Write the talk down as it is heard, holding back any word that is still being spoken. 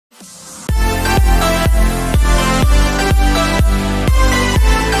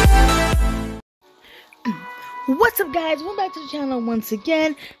What's up, guys? Welcome back to the channel once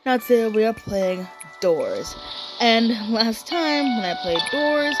again. Now today we are playing Doors. And last time when I played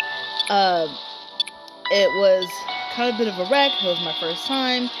Doors, it was kind of a bit of a wreck. It was my first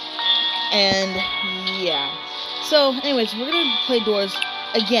time. And yeah. So anyways, we're going to play Doors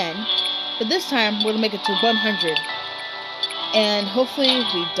again. But this time we're going to make it to 100. And hopefully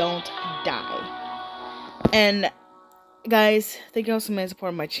we don't die. And guys, thank you all so much for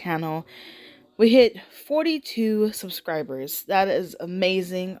supporting my channel. We hit 42 subscribers. That is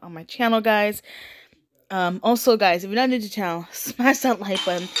amazing on my channel, guys. Also, guys, if you're not new to the channel, smash that like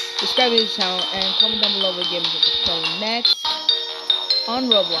button, subscribe to the channel, and comment down below what games you're playing next on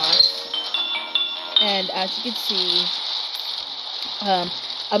Roblox. And as you can see,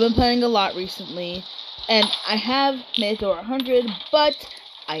 I've been playing a lot recently, and I have made it to 100, but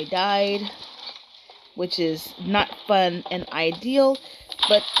I died, which is not fun and ideal,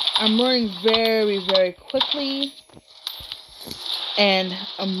 but I'm learning very, very quickly, and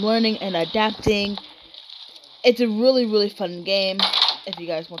I'm learning and adapting. It's a really, really fun game if you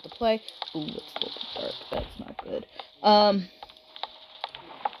guys want to play. Ooh, it's a little dark. That's not good.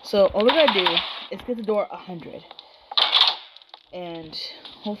 So all we're gonna do is get the door 100, and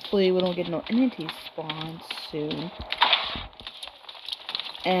hopefully we don't get no entities spawn soon.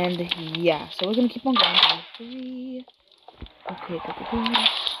 And yeah, so we're gonna keep on going. 3. Okay, I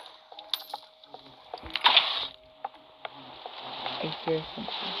hear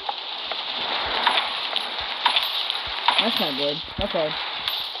something. That's not good. Okay.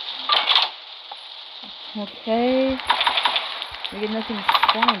 Okay. We get nothing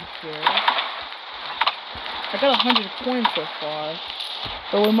spawned here. I got 100 coins so far.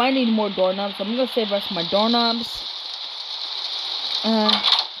 But we might need more doorknobs, so I'm gonna save the rest of my doorknobs.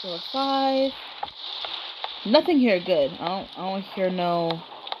 Door 5. Nothing here good. I don't hear no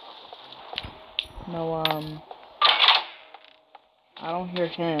I don't hear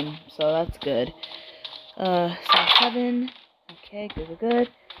him, so that's good. So 7. Okay, good. Okay.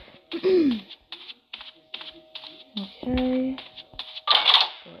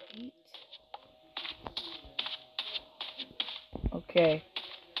 Door 8. Okay.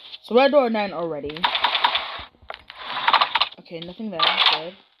 So we're at door 9 already. Okay, nothing there.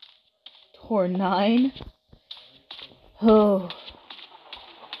 Good. Door 9. Oh.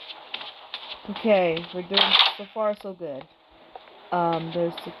 Okay, we're doing so far so good.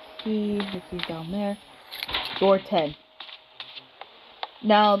 There's the key's down there. Door 10.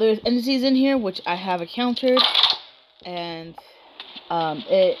 Now there's entities in here which I have encountered, and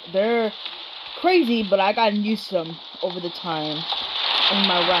they're crazy, but I gotten used to them over the time in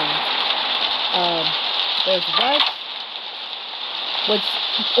my runs. There's rush, which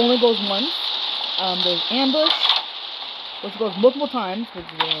only goes once. There's ambush, which goes multiple times, which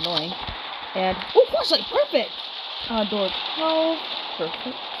is really annoying. And oh, flashlight, perfect. Door 12,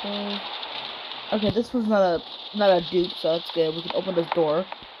 perfect. Okay, this was not a dupe, so that's good. We can open this door,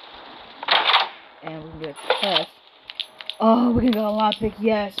 and we can get a chest. Oh, we can get a lockpick.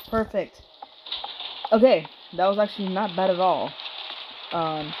 Yes, perfect. Okay, that was actually not bad at all.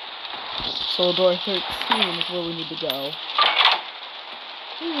 So door 13 is where we need to go.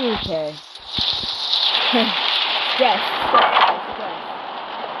 Okay. Stress.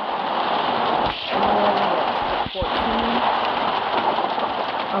 14.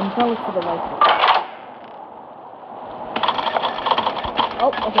 I'm trying to look for the rifle.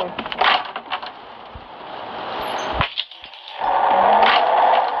 Oh, okay.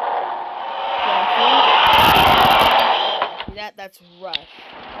 That's rush.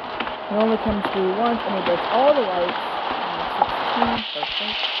 It only comes through once, and it gets all the lights. 16,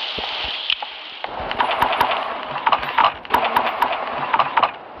 perfect.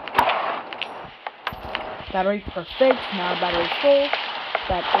 Battery, perfect. Now battery's full.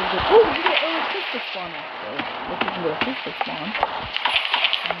 That is good. Oh, we get an acoustic spawn actually. If we can get a acoustic spawn.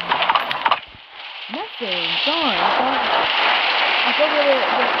 Nothing. Darn. I thought we were going to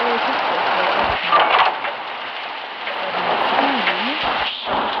get an acoustic.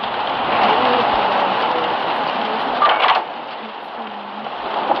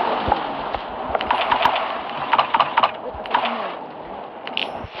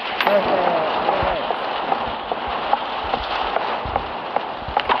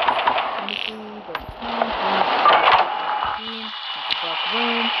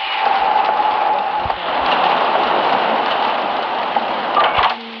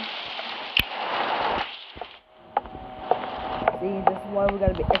 See, this is why we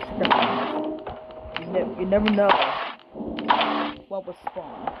gotta be extra careful. You never know what will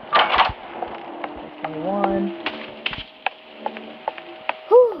spawn. 21.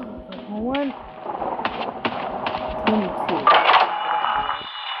 Whew, 21.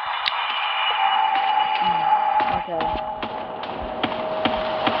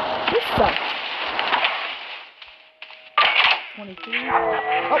 sucks. 23.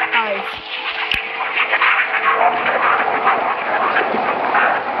 Oh, eyes.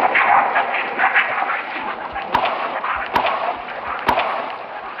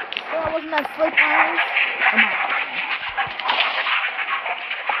 Oh, wasn't that slick, eyes? Come on.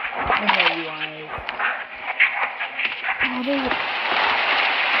 I know you, eyes. Oh, there's a...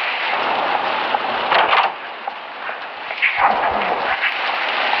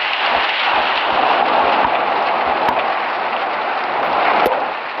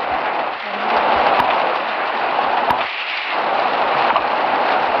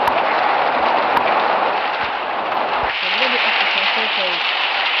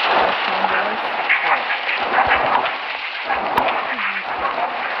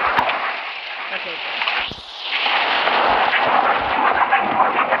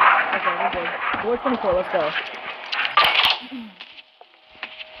 Door 24, let's go.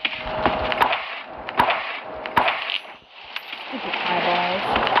 Stupid eyeballs.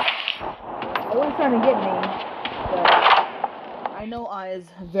 Always trying to get me, but I know eyes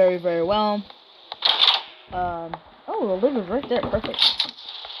very, very well. Oh, the liver's right there. Perfect.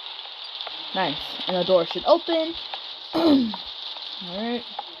 Nice. And the door should open. Alright.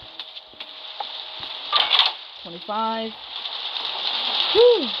 25.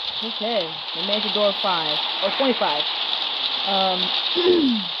 Whew. Okay. We made the door 5. Or 25.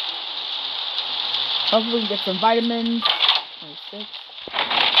 Hopefully we can get some vitamins. 26.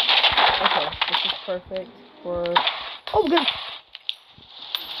 Okay. This is perfect for... Oh, we're good.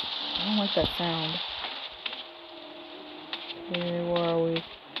 I don't like that sound. Okay, where are we?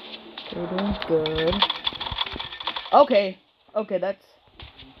 We're doing good. Okay. Okay, that's...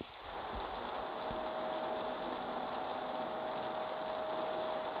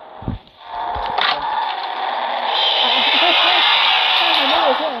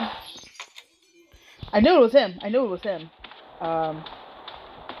 I knew it was him. I knew it was him.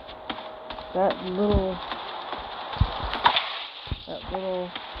 That little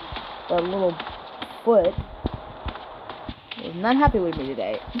foot is not happy with me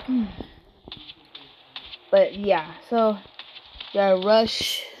today. But yeah, so yeah,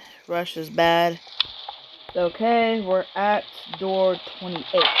 rush is bad. Okay, we're at door 28.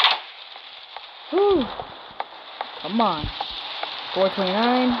 Whew. Come on. Door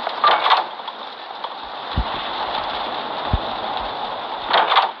 29.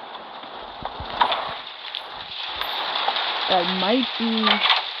 That might be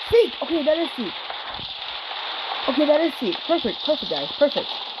Seek. Okay, that is Seek. Okay, that is Seek. Perfect, guys. Perfect.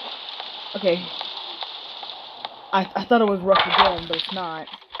 Okay. I thought it was Rush again, but it's not.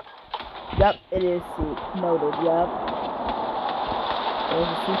 Yep, it is Seek. Noted. Yep. There's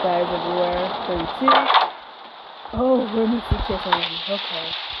a Seek guys everywhere. 32. Oh, we're in the Seek chasing.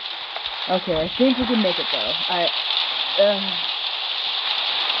 Okay. Okay, I think we can make it though. I'm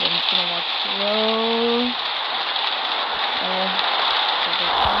just gonna walk slow.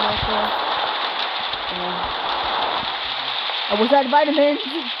 I wish I had vitamins.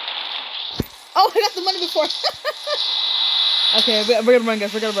 Oh, I got the money before. Okay, we're gonna run,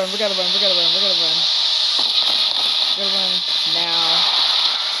 guys. We're gonna run now.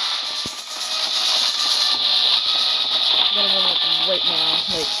 We're gonna run like right now.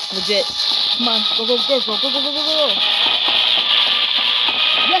 Like legit. Come on, go. Yes,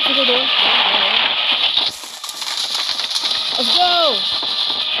 go door. Let's go.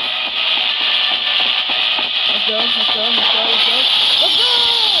 Let's go.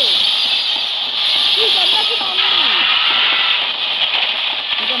 He's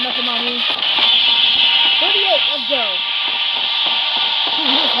got nothing on me. 38, let's go. He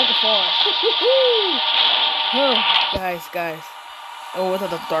was hella far. Oh, guys. Oh, what's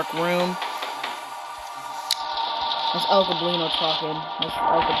that dark room? That's El Cablino talking. That's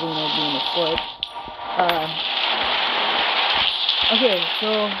El Cablino being a foot. Okay, so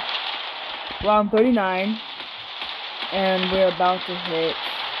we're on 39, and we're about to hit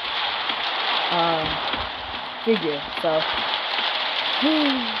figure. So,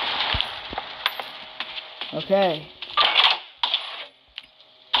 okay.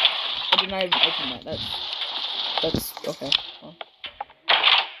 I did not even open that. That's okay. Well.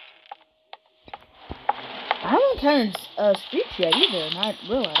 I haven't encountered streets yet either, and I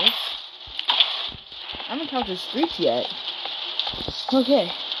realized I haven't encountered streets yet.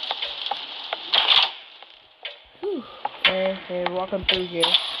 Okay. Whew. Okay, walking through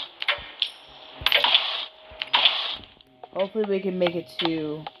here. Hopefully we can make it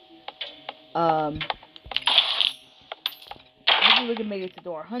to hopefully we can make it to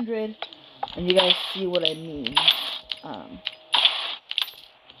door 100 and you guys see what I mean.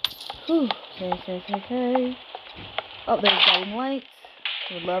 Whew. Okay. Oh, there's guiding light.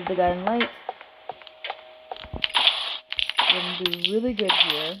 We love the guiding light. We're gonna do really good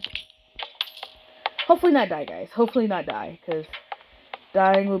here. Hopefully not die, guys. Hopefully not die, because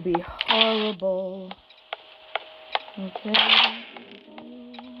dying would be horrible. Okay.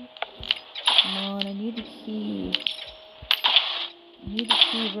 Come on, I need the key. I need the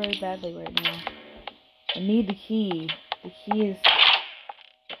key very badly right now. I need the key. The key is the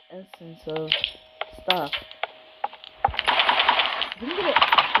essence of stuff. I don't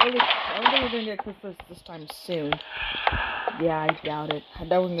think we're gonna get a crucifix this time soon. Yeah, I doubt it. I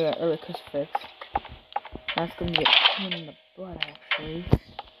doubt we're gonna get an early crucifix. That's gonna be a pain in the butt, actually.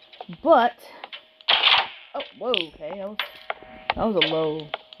 But, oh, whoa, okay, that was a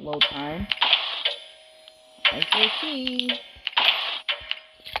low time. Nice little key.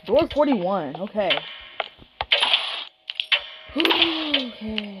 Door 41, okay.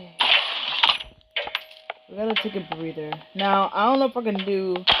 Okay. We gotta take a breather. Now, I don't know if I can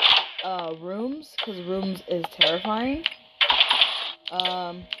do rooms, because rooms is terrifying.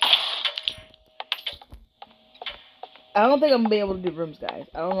 I don't think I'm gonna be able to do rooms, guys.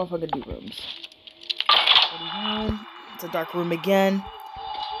 I don't know if I can do rooms. 41. It's a dark room again.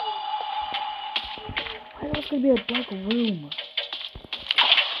 Why is it gonna be a dark room?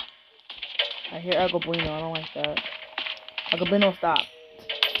 I hear Algo Bueno. I don't like that. Algo Bueno, stop.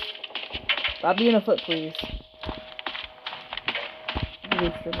 Stop being a foot, please.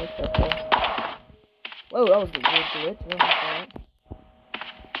 Whoa, that was a good glitch. I don't like that.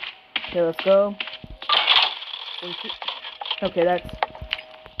 Okay, let's go. Okay, that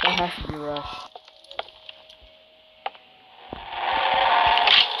has to be Rush.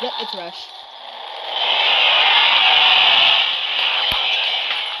 Yep, it's Rush.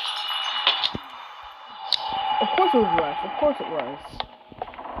 Of course it was Rush. Of course it was.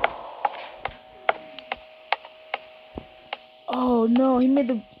 Oh no, he made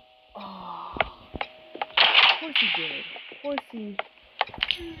the. Oh. Of course he did. Of course he did.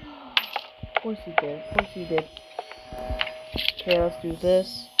 Of course he did. Okay, let's do this.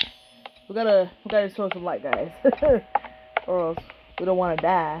 We gotta throw some light, guys. Or else we don't want to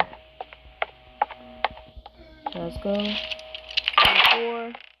die. Okay, let's go.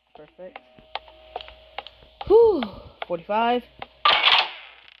 44. Perfect. Whew. 45.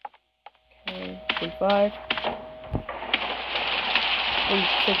 Okay, 45.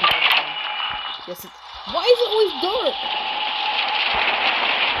 46. Yes, it. Why is it always dark?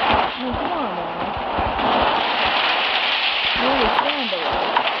 No, come on, man. I don't understand though.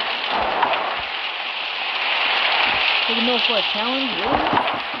 Taking no for a challenge, really?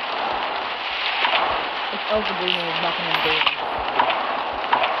 It's Elsa Bruno is knocking on doors.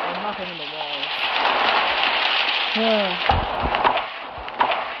 They're knocking on the walls.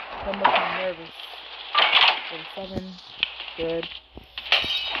 That makes me nervous. 47. Good.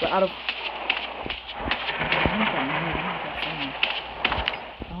 We're out of. I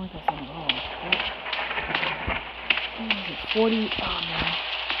don't like that sound at all. What is it? 40. Oh man.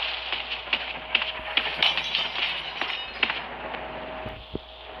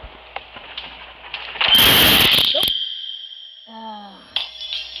 Nope.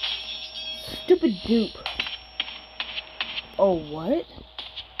 Stupid dupe. Oh, what?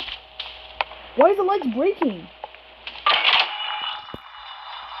 Why is the lights breaking?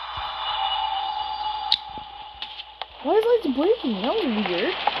 Why is the lights breaking? That was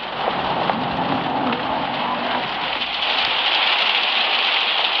weird.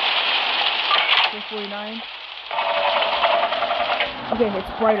 $49. Okay,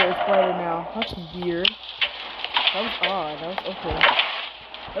 it's brighter now. That's weird. That was odd. That was okay.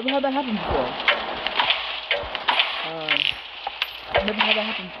 Never had that happen before. Never had that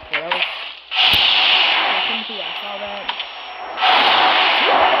happen before. That was. Timothy, I saw that.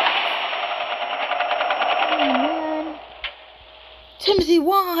 Oh man. Timothy,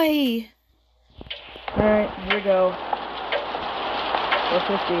 why? Alright, here we go.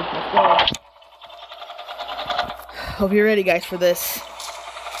 450. Let's go. Hope you're ready, guys, for this.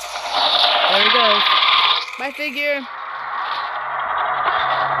 There we go. My figure.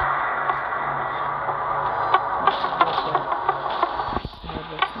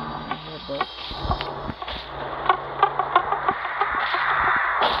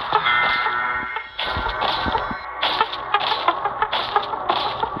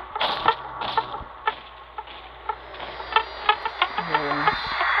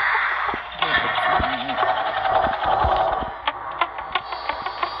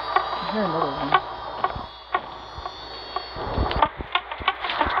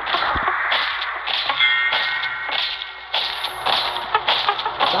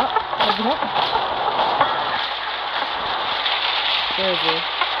 Where is he?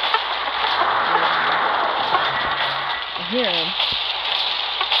 I hear him.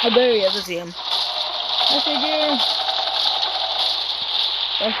 Oh, there he is. I see him.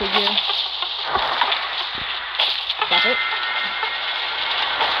 I figure. Stop it.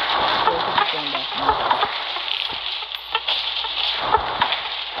 Okay, I think he's going back now.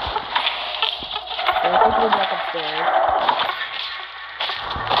 Yeah, I think we're back upstairs.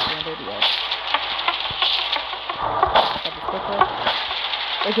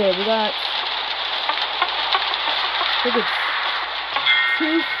 Okay, we got. I think it's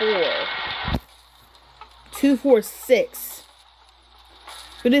 2, 4, 6.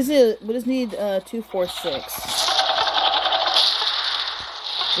 We just need 2, 4, 6.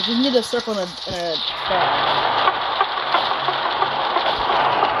 We just need a circle and a star.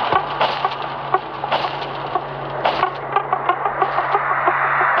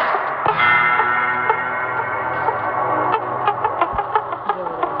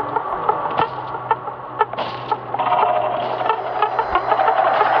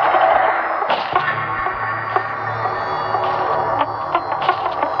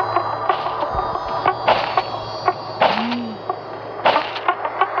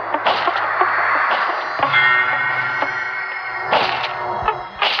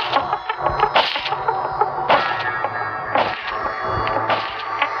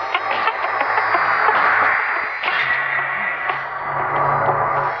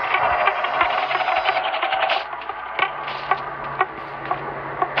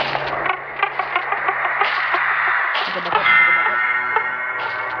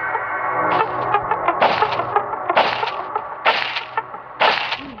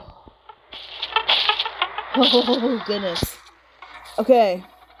 Oh goodness. Okay,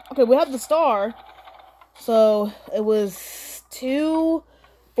 we have the star. So it was 2,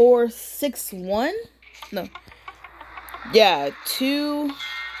 4, 6, 1. No. Yeah, 2,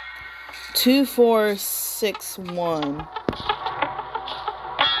 4, 6, 1.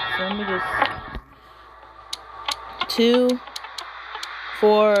 So let me just 2,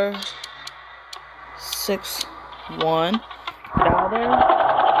 4, 6, 1. Get out of there.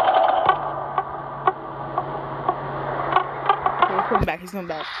 Okay, he's coming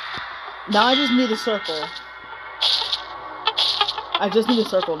back. Now I just need a circle. I just need a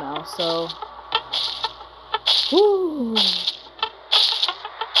circle now, so. Woo!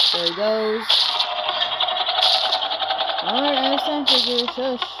 There he goes. Alright, I understand, figure.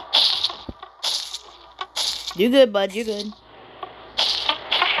 Shush. You good, bud, you good.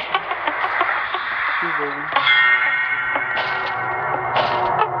 He's leaving.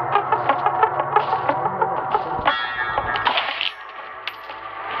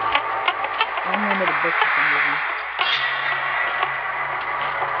 I'm under the book for some reason.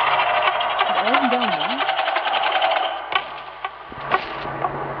 Is Ellen down there?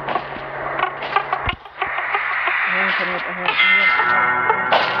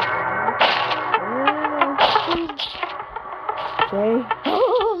 Okay.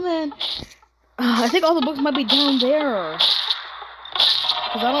 Oh man. I think all the books might be down there.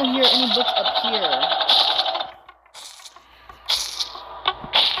 Because I don't hear any books up here.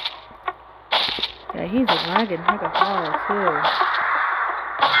 Yeah, he's lagging hecka hard too.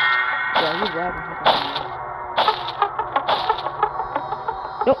 Yeah, he's lagging hecka hard.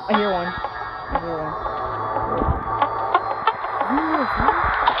 Nope, I hear one.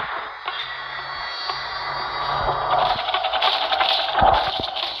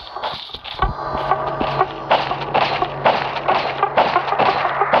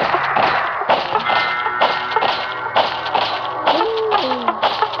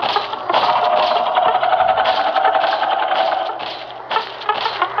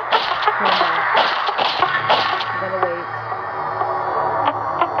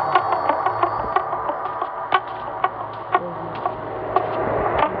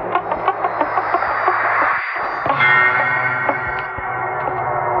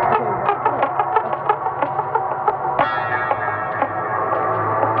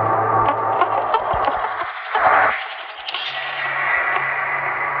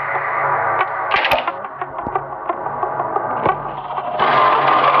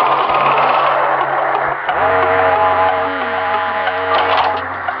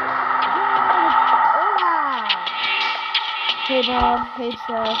 Hey Bob, hey Chef,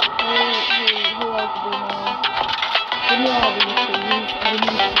 hey else do now? Give me all these please. I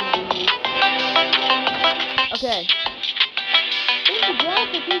need these. Okay. Thank you, Jeff,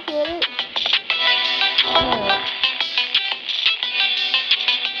 appreciate it. Alright.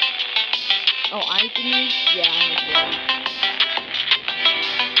 Oh, items? Yeah, I understand.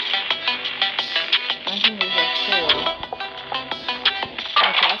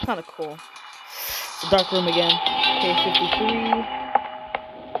 kind of cool. The dark room again. Okay, 53.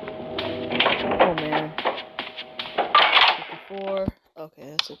 Oh man. 54.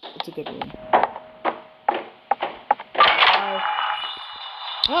 Okay, it's a good room. 5.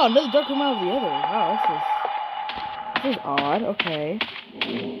 Oh, another dark room out of the other. Wow, this is odd. Okay.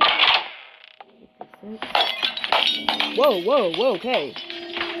 56. Whoa, okay.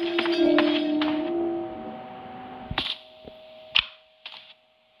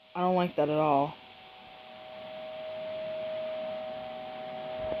 I don't like that at all.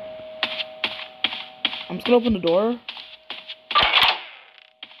 I'm just gonna open the door.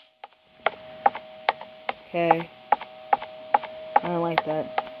 Okay. I don't like that.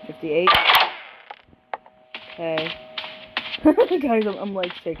 58. Okay. Guys, I'm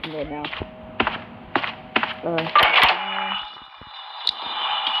like shaking right now. Another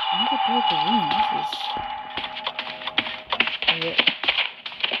dark room. This is.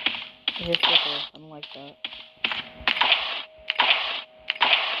 I hit flicker. I don't like that.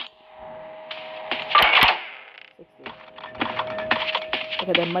 60.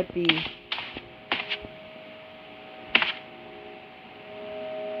 Okay, that might be.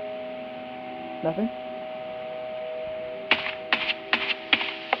 Nothing?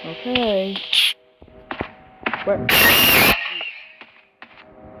 Okay. Where?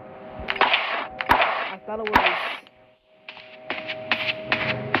 I thought it was.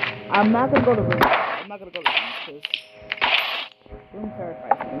 I'm not gonna go to room. I'm not gonna go to room because room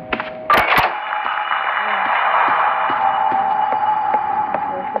terrifies me.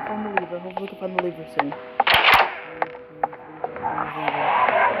 Let's go find the lever. Hopefully we can find the lever soon.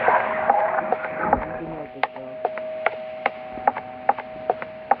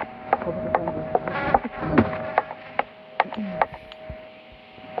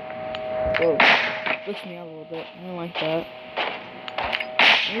 Whoa, glitched me out a little bit. I don't like that.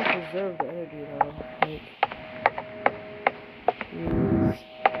 I need to preserve the energy though. Like, please.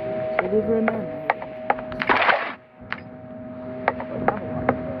 So leave her in there?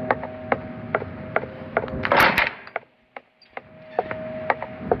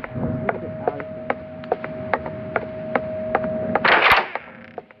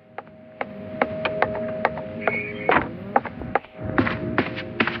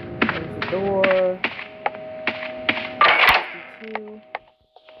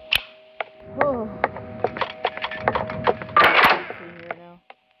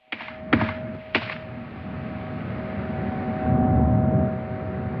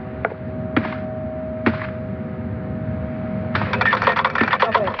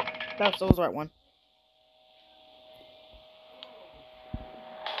 That was the right one.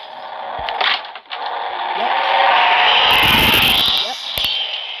 Yep.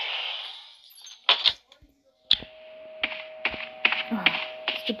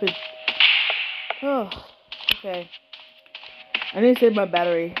 Stupid. Oh, okay. I need to save my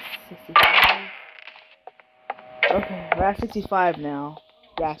battery. 65. Okay, we're at 65 now.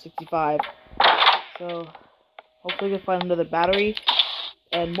 Yeah, 65. So, hopefully we can find another battery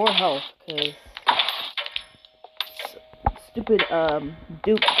and more health, because stupid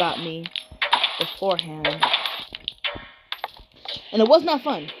Duke got me beforehand. And it was not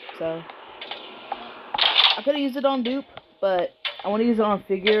fun, so I could have used it on Dupe, but I want to use it on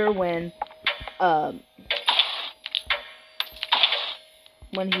Figure when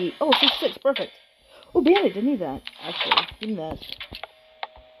he, oh, 66, perfect. Oh, bandage, I need that, actually, give me that.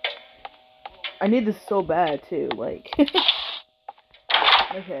 I need this so bad, too, like,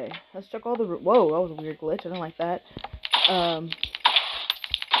 okay, let's check all the, whoa, that was a weird glitch, I don't like that.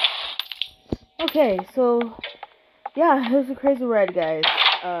 Okay, so, yeah, it was a crazy ride, guys.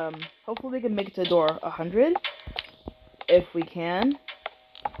 Hopefully we can make it to door 100, if we can.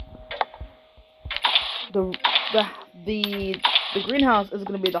 The greenhouse is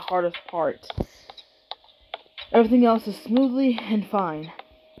going to be the hardest part. Everything else is smoothly and fine.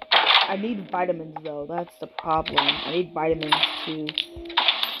 I need vitamins, though. That's the problem. I need vitamins to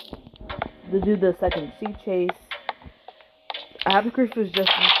do the second sea chase. I have the crucifix just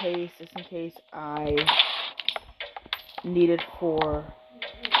in case I need it for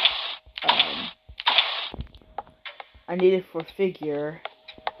Figure,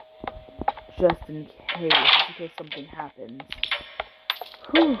 just in case something happens.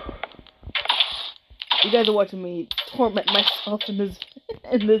 Whew. You guys are watching me torment myself in this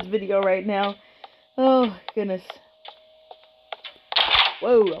video right now. Oh goodness.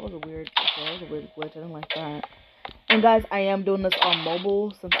 Whoa, that was a weird glitch. I don't like that. And guys, I am doing this on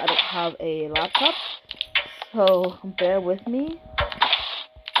mobile since I don't have a laptop, so bear with me.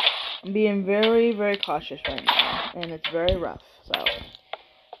 I'm being very, very cautious right now, and it's very rough. So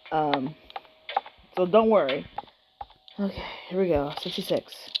So don't worry. Okay, here we go.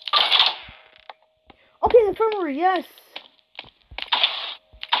 66. Okay, the infirmary, yes!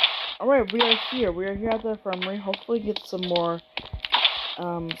 Alright, we are here. We are here at the infirmary. Hopefully get some more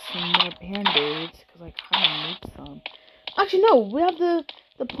band-aids, because I kind of need some. Actually, no, we have the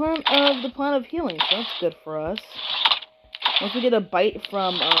plant of healing, so that's good for us. Once we get a bite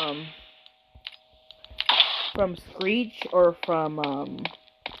from Screech, or from,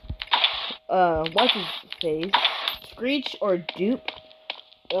 what's his face? Screech, or Dupe,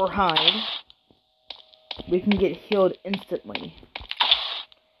 or Hyde, we can get healed instantly.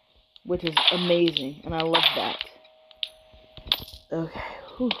 Which is amazing, and I love that. Okay,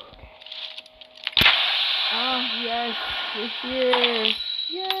 whew. Ah, yes, we're here.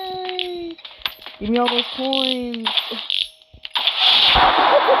 Yay! Give me all those coins.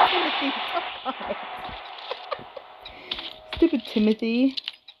 Timothy, God. Stupid Timothy.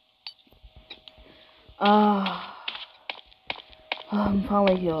 I'm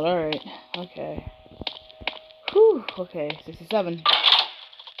finally healed. Alright. Okay. Whew. Okay, 67.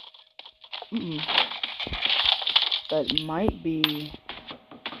 That might be...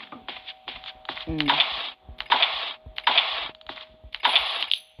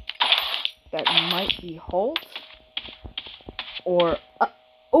 That might be Holt. Or...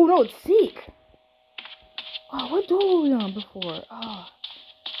 oh no, it's Seek! Oh, what door were we on before?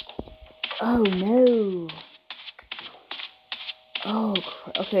 Oh no. Oh,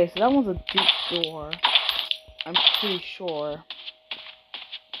 okay, so that one's a deep door. I'm pretty sure.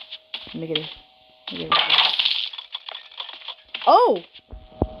 Let me get it. Oh!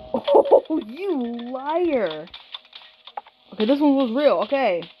 Oh, you liar! Okay, this one was real.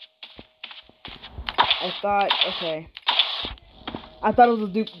 Okay. I thought it was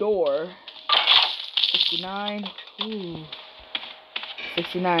a dupe door. 69. Ooh.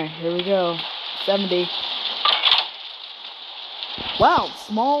 69. Here we go. 70. Wow,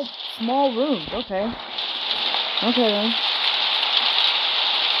 small rooms. Okay. Okay then.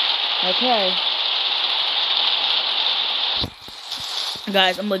 Okay.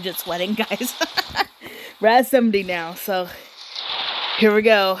 Guys, I'm legit sweating, guys. We're at 70 now, so here we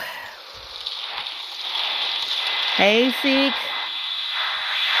go. Hey, Seek.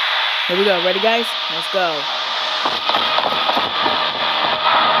 Here we go. Ready, guys? Let's go.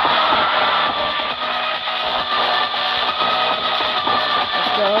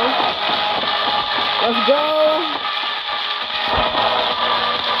 Let's go. Let's go.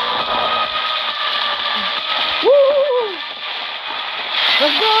 Woo!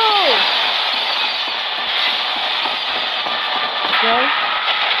 Let's go. Let's go.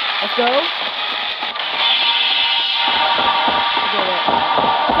 Let's go.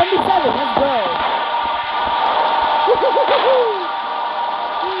 77, let's go.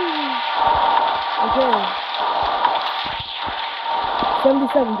 Okay.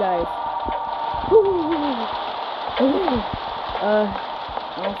 77, guys. I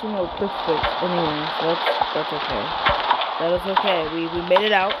don't see no quick fix anyway, so that's okay. That is okay. We made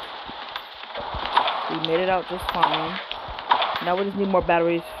it out. We made it out just fine. Now we just need more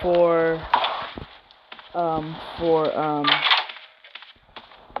batteries for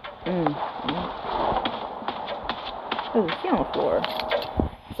there's a key on the floor.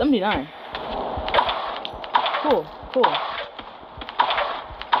 79. Cool.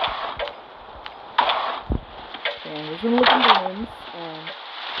 And we're gonna look in the rooms and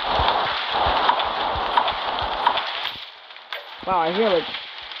wow, I hear like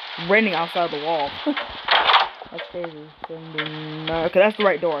raining outside the wall. That's crazy. 79. Okay, that's the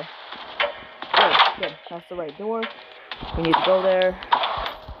right door. Good. That's the right door. We need to go there.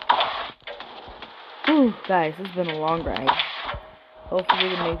 Whew, guys, this has been a long ride. Hopefully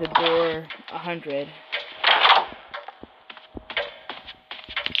we can make the door 100.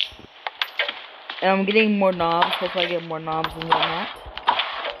 And I'm getting more knobs. Hopefully I get more knobs and whatnot.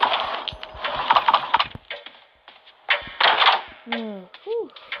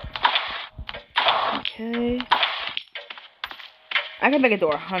 Okay. I can make it to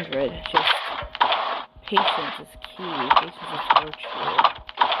 100. Just patience is key. Patience is virtue.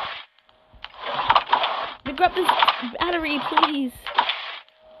 Let me grab this battery, please.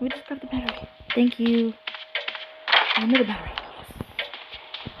 Let me just grab the battery. Thank you. Another battery. Yes.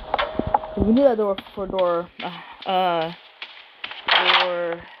 We need that door for door. I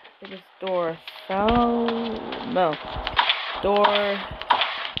think it's door. No. Door.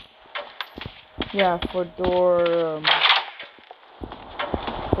 Yeah, for door.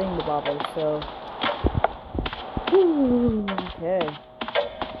 Thingamabobber. So. Whew, okay.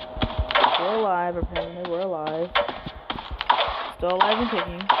 We're alive. Apparently, we're alive. Let's Still alive and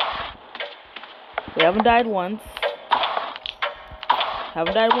kicking. We haven't died once.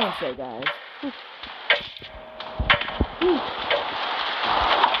 Haven't died once yet, guys. Whew. Whew.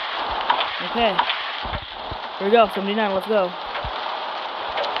 Okay. Here we go. 79. Let's go.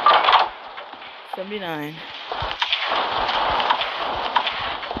 79.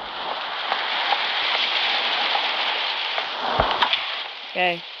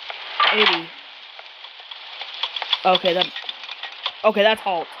 Okay. 80. Okay, that's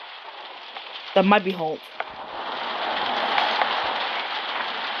halt. That might be halt.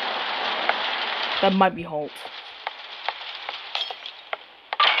 That might be halt.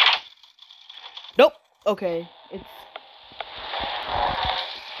 Nope. Okay, it's...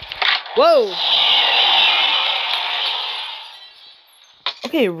 Whoa!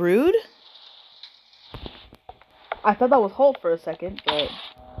 Okay, rude? I thought that was halt for a second, but...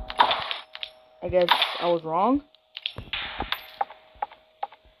 I guess I was wrong.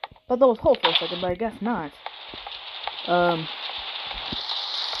 Thought that was halt for a second, but I guess not.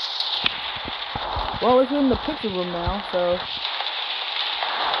 Well, we're in the picture room now, so...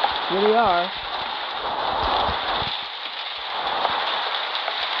 Here we are.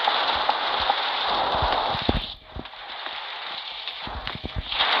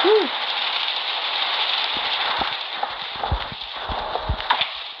 Whew.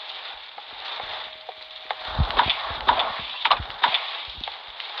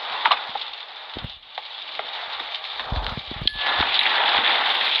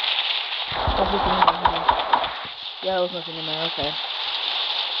 Yeah, there was nothing in there, okay.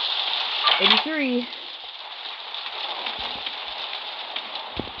 83.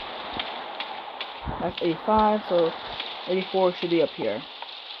 That's 85, so 84 should be up here.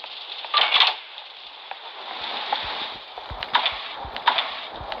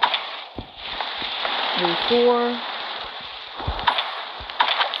 Four.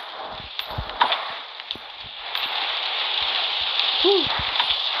 Whew.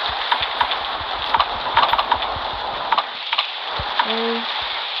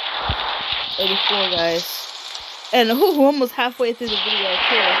 84, guys. And we're almost halfway through the video,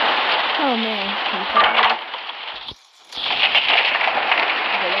 too. Oh, man.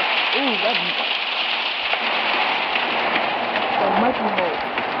 That might be hold.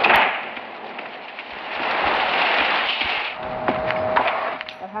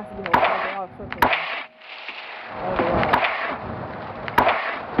 That has to be hold. There's a lot of circles.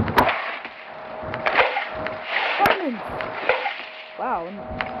 Diamonds! Wow,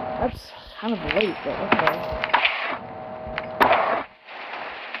 that's kind of late, but okay.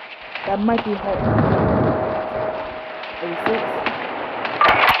 That might be hold. 86.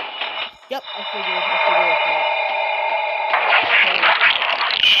 Yep, I figured it.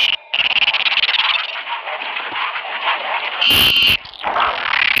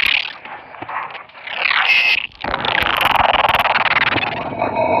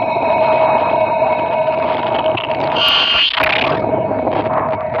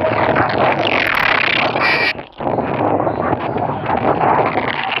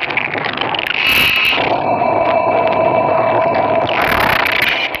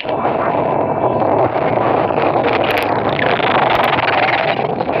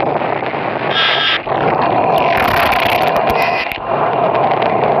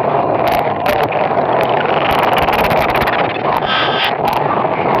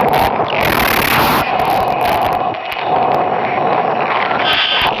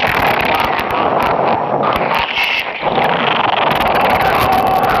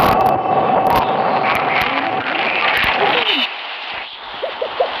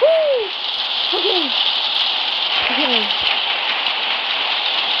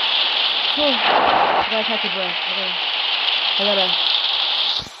 I catch a breath. I gotta.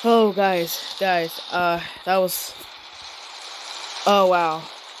 Oh, guys, that was. Oh wow.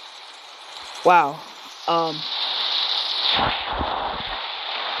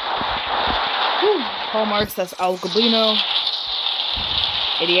 Hallmarks. That's Al Gabino.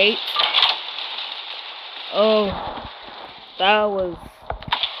 88. Oh, that was.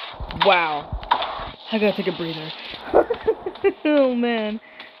 Wow. I gotta take a breather. Oh man.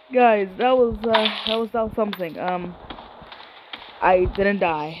 Guys, that was something. I didn't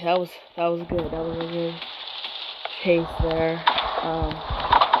die. That was good. That was a good chase there.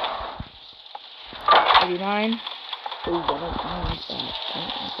 89. Ooh, I don't like that.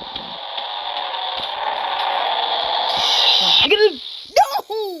 I get it. No!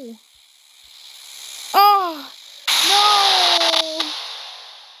 Oh no!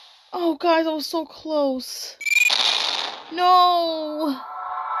 Oh guys, I was so close. No!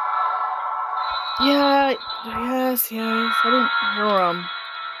 Yeah, Yes, yes. I didn't hear him.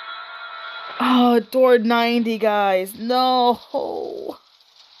 Oh, door 90, guys. No.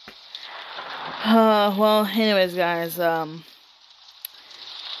 Well, anyways, guys,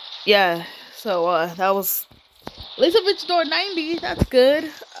 yeah, so, that was, at least I reached door 90, that's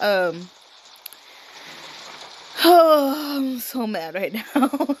good, oh, I'm so mad right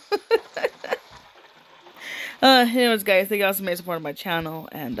now. Anyways, guys, thank you all so much for supporting my channel,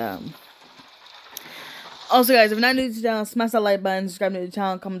 and, also, guys, if you're not new to the channel, smash that like button, subscribe to the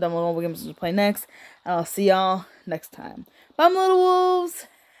channel, comment down below what games to play next, and I'll see y'all next time. Bye, my little wolves,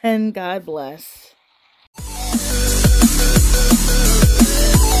 and God bless.